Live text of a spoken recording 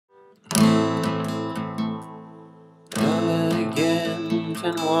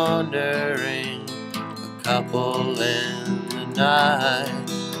often wondering, a couple in the night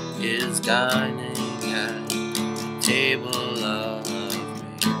is dining at a table of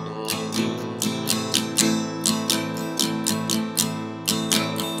maple.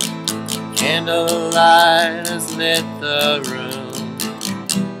 Candlelight has lit the room,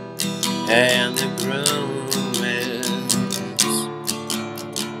 and the groom is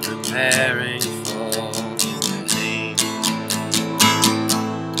preparing for the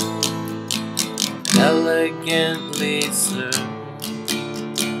elegantly served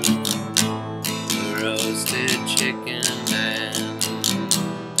the roasted chicken and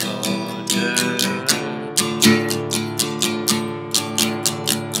hors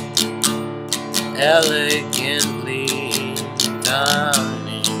elegantly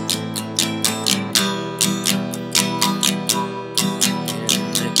dining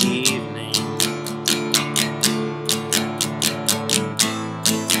in the evening.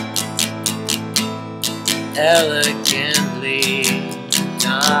 Elegantly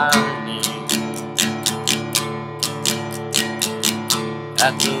dining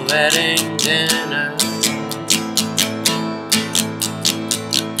at the wedding dinner.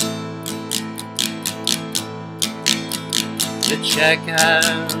 The check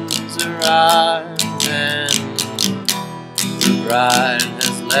has arrived and the bride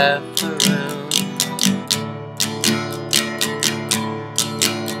has left the room.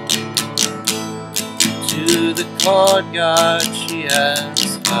 To the courtyard she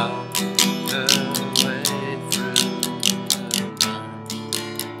has found her way through her mind.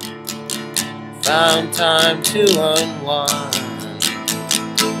 Found time to unwind.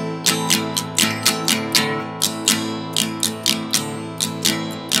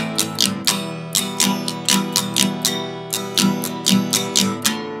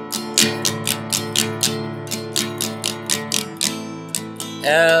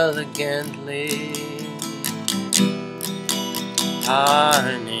 Elegantly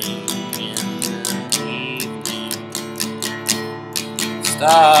dining in the evening.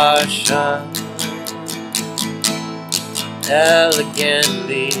 Stars shine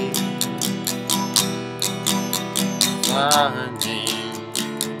elegantly, finding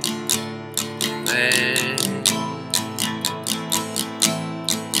way.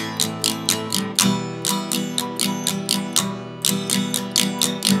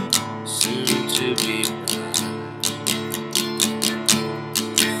 Soon to be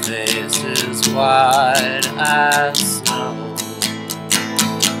faces white as snow.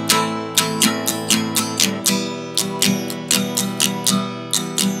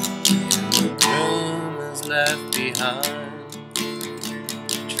 And the groom is left behind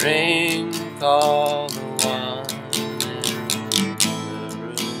to drink all the wine in the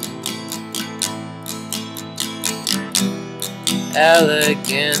room.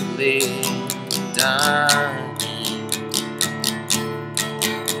 Elegantly dining.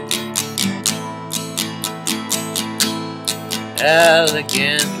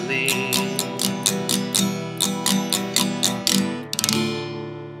 Elegantly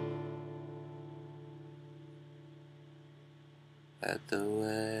at the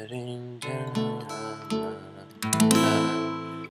wedding dinner.